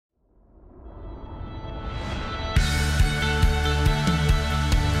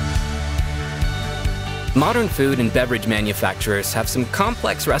Modern food and beverage manufacturers have some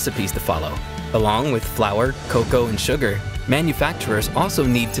complex recipes to follow. Along with flour, cocoa, and sugar, manufacturers also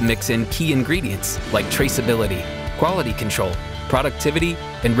need to mix in key ingredients like traceability, quality control, productivity,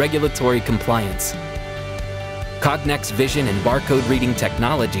 and regulatory compliance. Cognex vision and barcode reading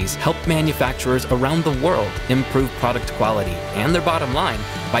technologies help manufacturers around the world improve product quality and their bottom line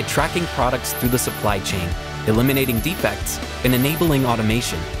by tracking products through the supply chain, eliminating defects, and enabling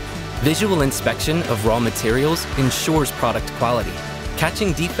automation. Visual inspection of raw materials ensures product quality.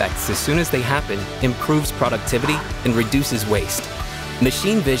 Catching defects as soon as they happen improves productivity and reduces waste.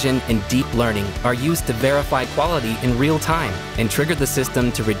 Machine vision and deep learning are used to verify quality in real time and trigger the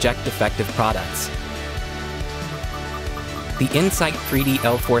system to reject defective products. The Insight 3D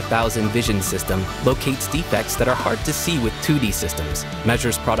L4000 vision system locates defects that are hard to see with 2D systems,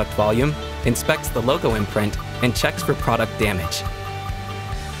 measures product volume, inspects the logo imprint, and checks for product damage.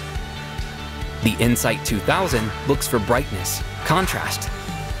 The Insight 2000 looks for brightness, contrast,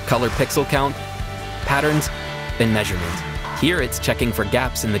 color pixel count, patterns, and measurement. Here it's checking for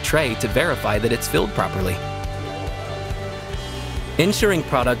gaps in the tray to verify that it's filled properly. Ensuring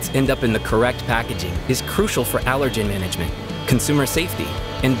products end up in the correct packaging is crucial for allergen management, consumer safety,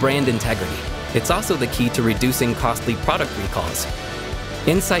 and brand integrity. It's also the key to reducing costly product recalls.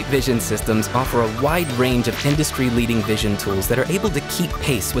 Insight Vision systems offer a wide range of industry-leading vision tools that are able to keep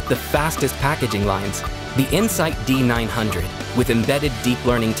pace with the fastest packaging lines. The Insight D900, with embedded deep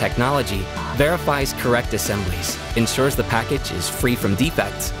learning technology, verifies correct assemblies, ensures the package is free from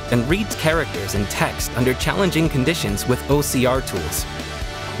defects, and reads characters and text under challenging conditions with OCR tools.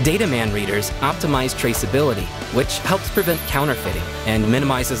 DataMan readers optimize traceability, which helps prevent counterfeiting and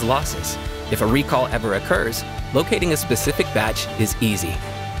minimizes losses. If a recall ever occurs, locating a specific batch is easy.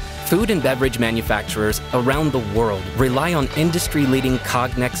 Food and beverage manufacturers around the world rely on industry-leading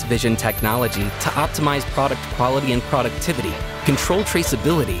Cognex vision technology to optimize product quality and productivity, control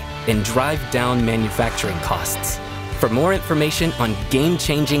traceability, and drive down manufacturing costs. For more information on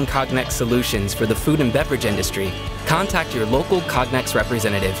game-changing Cognex solutions for the food and beverage industry, contact your local Cognex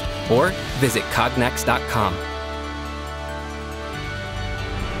representative or visit cognex.com.